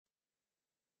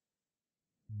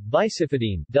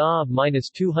Bicifadine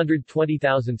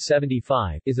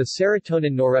DAV-220075 is a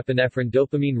serotonin norepinephrine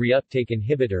dopamine reuptake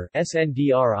inhibitor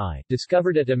SNDRI,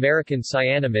 discovered at American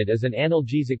Cyanamid as an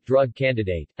analgesic drug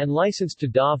candidate, and licensed to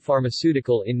DAV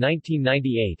Pharmaceutical in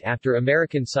 1998 after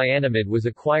American Cyanamid was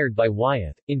acquired by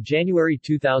Wyeth. In January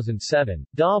 2007,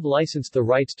 DAV licensed the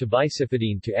rights to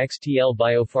Bicifadine to XTL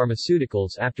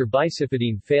Biopharmaceuticals after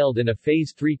Bicifadine failed in a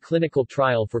Phase 3 clinical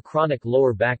trial for chronic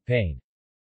lower back pain.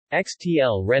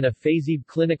 XTL ran a phase-B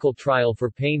clinical trial for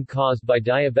pain caused by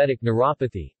diabetic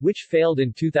neuropathy, which failed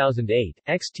in 2008.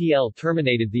 XTL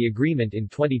terminated the agreement in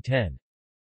 2010.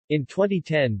 In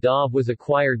 2010, DAV was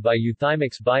acquired by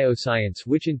Euthymics Bioscience,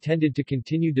 which intended to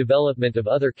continue development of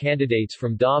other candidates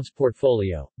from DAV's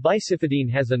portfolio. Bicifadine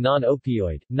has a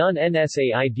non-opioid,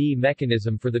 non-NSAID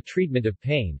mechanism for the treatment of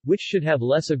pain, which should have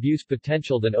less abuse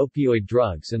potential than opioid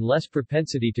drugs and less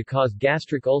propensity to cause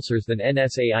gastric ulcers than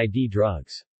NSAID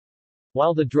drugs.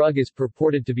 While the drug is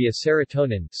purported to be a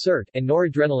serotonin (SERT) and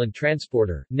noradrenaline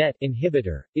transporter (NET)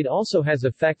 inhibitor, it also has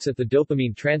effects at the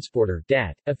dopamine transporter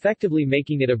 (DAT), effectively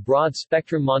making it a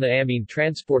broad-spectrum monoamine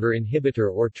transporter inhibitor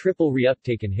or triple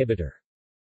reuptake inhibitor.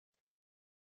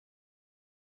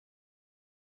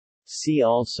 See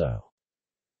also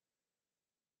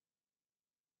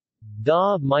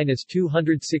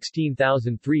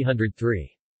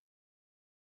DAV-216303.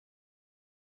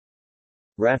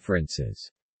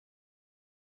 References